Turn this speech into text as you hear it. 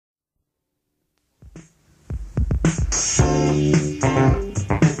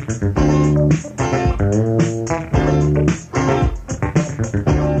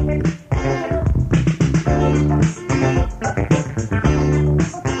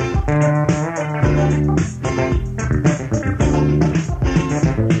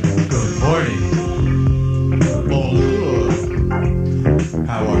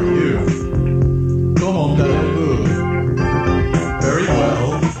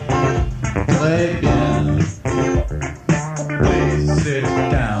très bien. Please sit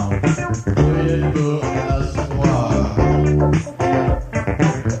down. Veuillez vous asseoir.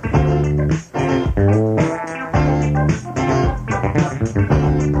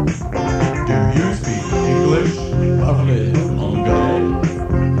 Do you speak English? Parlez anglais.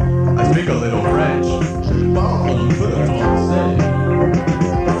 I speak a little French. Je parle un peu français.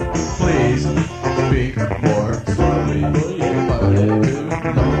 Please speak more slowly. Veuillez parler plus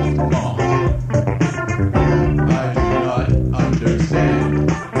lentement. I do not understand.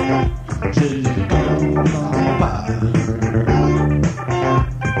 Je ne comprends pas.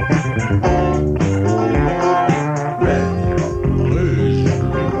 Red, rouge,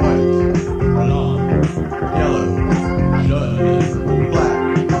 white, blanc, yellow, jaune, black,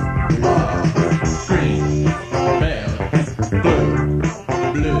 noir, green, vert,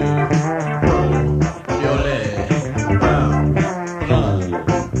 bleu, purple, violet, brown, brun.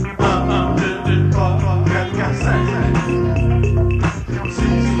 1, 2, 3, 4, 5, 6,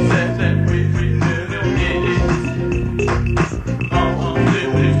 7, 8,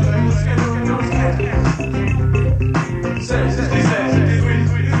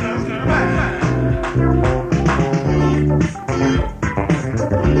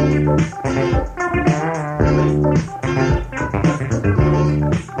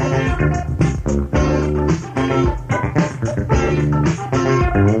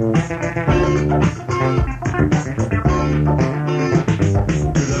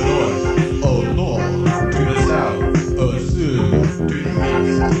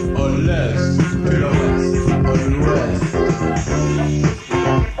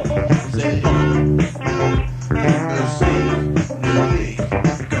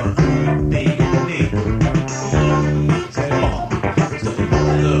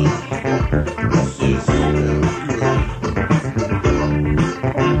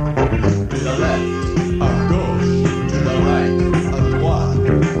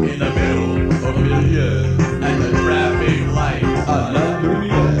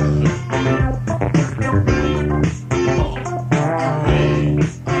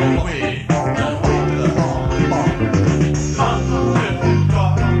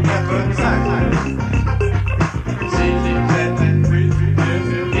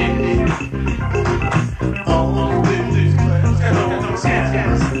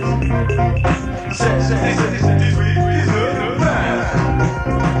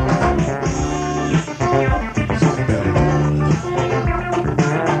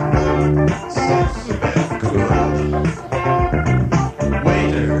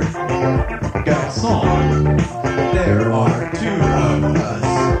 garçon.